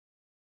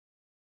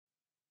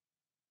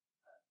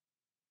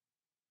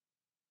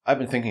I've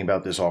been thinking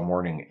about this all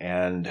morning,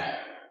 and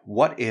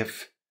what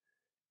if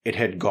it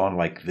had gone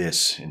like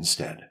this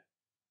instead?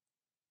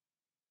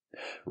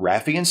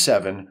 Raffi and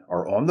Seven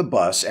are on the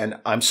bus, and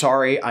I'm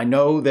sorry, I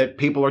know that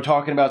people are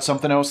talking about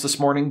something else this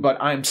morning, but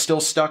I'm still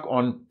stuck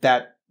on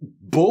that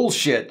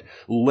bullshit,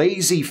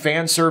 lazy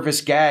fan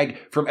service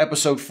gag from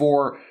episode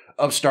 4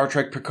 of Star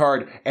Trek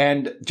Picard.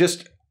 And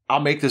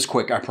I'll make this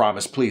quick, I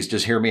promise. Please,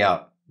 just hear me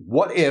out.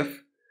 What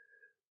if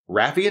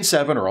Raffi and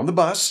Seven are on the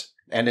bus,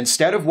 and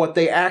instead of what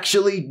they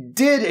actually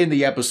did in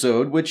the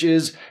episode, which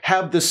is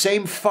have the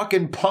same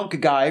fucking punk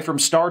guy from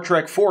Star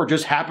Trek 4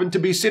 just happen to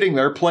be sitting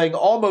there playing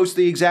almost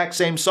the exact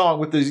same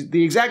song with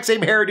the exact same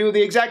hairdo,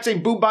 the exact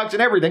same boombox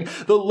and everything,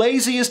 the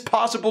laziest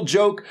possible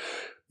joke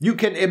you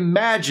can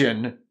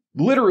imagine.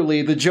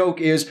 Literally, the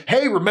joke is,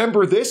 hey,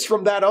 remember this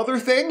from that other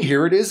thing?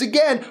 Here it is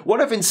again.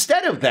 What if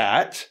instead of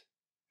that,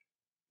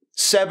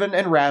 Seven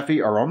and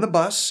Raffi are on the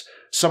bus,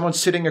 someone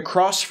sitting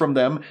across from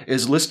them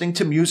is listening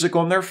to music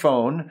on their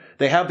phone.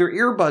 They have their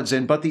earbuds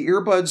in, but the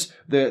earbuds,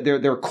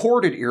 they're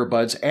corded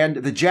earbuds, and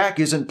the jack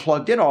isn't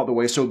plugged in all the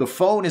way, so the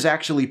phone is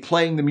actually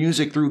playing the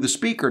music through the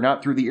speaker,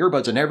 not through the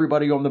earbuds, and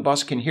everybody on the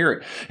bus can hear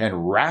it. And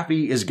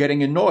Raffi is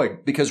getting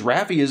annoyed, because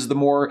Raffi is the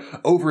more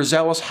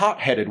overzealous,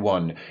 hot-headed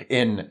one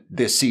in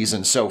this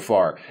season so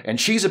far.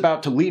 And she's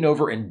about to lean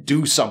over and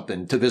do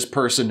something to this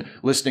person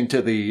listening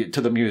to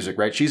the music,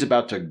 right? She's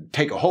about to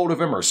take a hold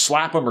of him or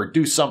slap him or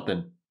do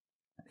something.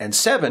 And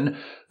Seven,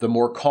 the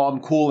more calm,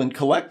 cool, and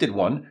collected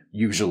one,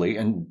 usually,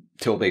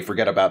 until they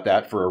forget about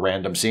that for a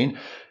random scene,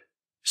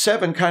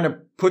 Seven kind of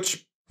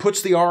puts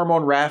the arm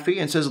on Raffi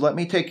and says, let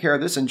me take care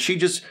of this. And she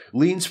just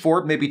leans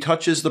forward, maybe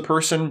touches the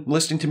person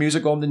listening to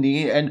music on the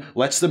knee and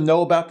lets them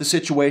know about the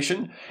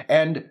situation.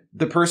 And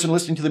the person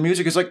listening to the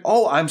music is like,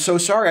 oh, I'm so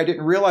sorry. I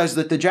didn't realize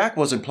that the jack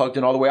wasn't plugged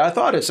in all the way. I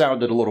thought it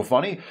sounded a little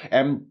funny.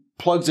 And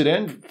plugs it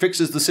in,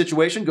 fixes the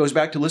situation, goes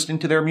back to listening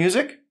to their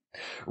music.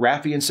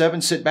 Raffi and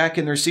Seven sit back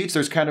in their seats.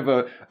 There's kind of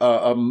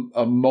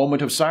a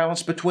moment of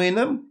silence between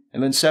them.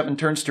 And then Seven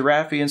turns to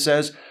Raffi and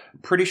says,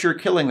 pretty sure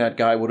killing that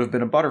guy would have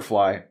been a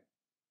butterfly.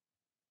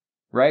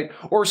 Right?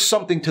 Or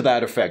something to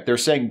that effect. They're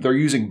saying they're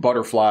using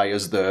butterfly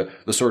as the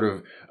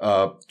sort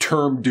of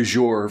term du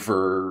jour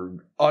for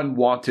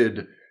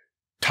unwanted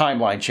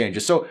timeline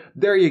changes. So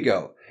there you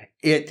go.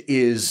 It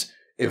is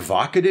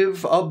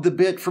evocative of the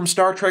bit from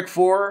Star Trek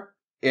 4.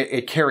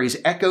 It carries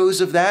echoes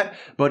of that,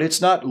 but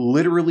it's not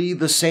literally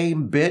the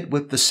same bit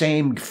with the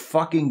same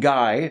fucking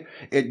guy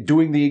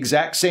doing the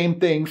exact same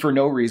thing for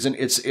no reason.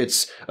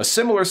 It's a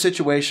similar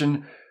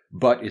situation,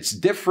 but it's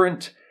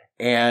different.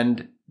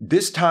 And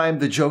this time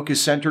the joke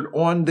is centered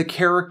on the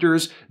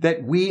characters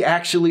that we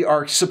actually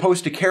are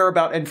supposed to care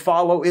about and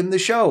follow in the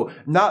show,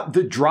 not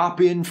the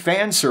drop-in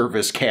fan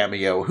service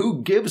cameo.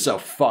 Who gives a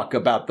fuck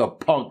about the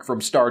punk from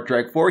Star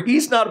Trek 4?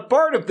 He's not a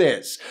part of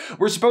this.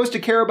 We're supposed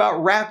to care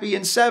about Raffi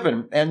and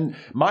Seven, and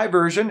my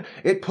version,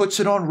 it puts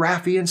it on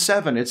Raffi and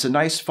Seven. It's a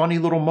nice, funny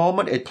little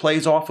moment. It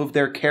plays off of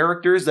their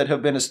characters that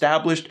have been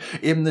established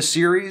in the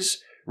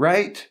series,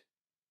 right?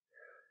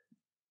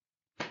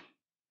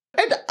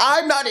 And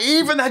I'm not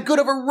even that good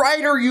of a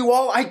writer, you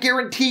all. I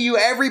guarantee you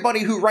everybody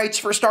who writes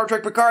for Star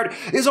Trek Picard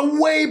is a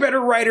way better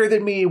writer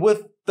than me,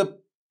 with the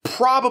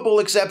probable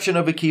exception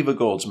of Akiva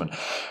Goldsman.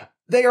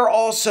 They are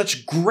all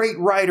such great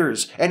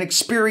writers and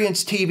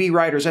experienced TV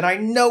writers, and I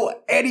know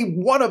any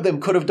one of them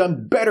could have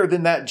done better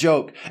than that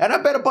joke. And I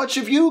bet a bunch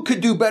of you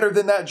could do better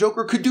than that joke,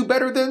 or could do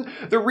better than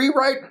the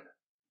rewrite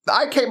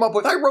I came up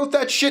with. I wrote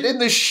that shit in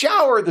the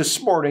shower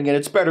this morning, and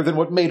it's better than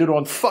what made it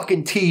on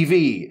fucking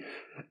TV.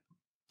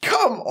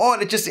 Come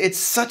on, it's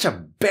such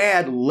a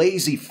bad,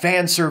 lazy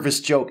fan service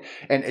joke,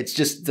 and it's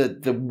just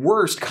the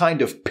worst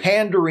kind of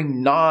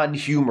pandering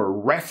non-humor,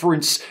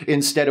 reference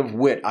instead of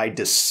wit. I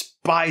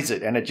despise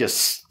it, and it just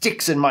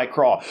sticks in my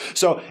craw.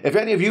 So if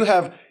any of you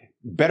have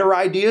better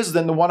ideas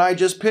than the one I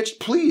just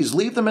pitched, please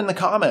leave them in the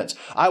comments.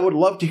 I would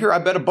love to hear. I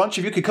bet a bunch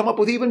of you could come up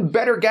with even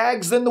better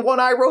gags than the one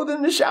I wrote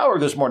in the shower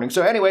this morning.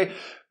 So anyway,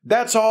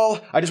 that's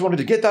all. I just wanted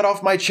to get that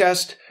off my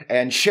chest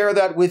and share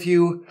that with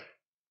you.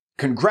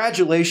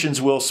 Congratulations,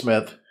 Will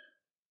Smith.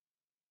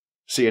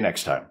 See you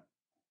next time.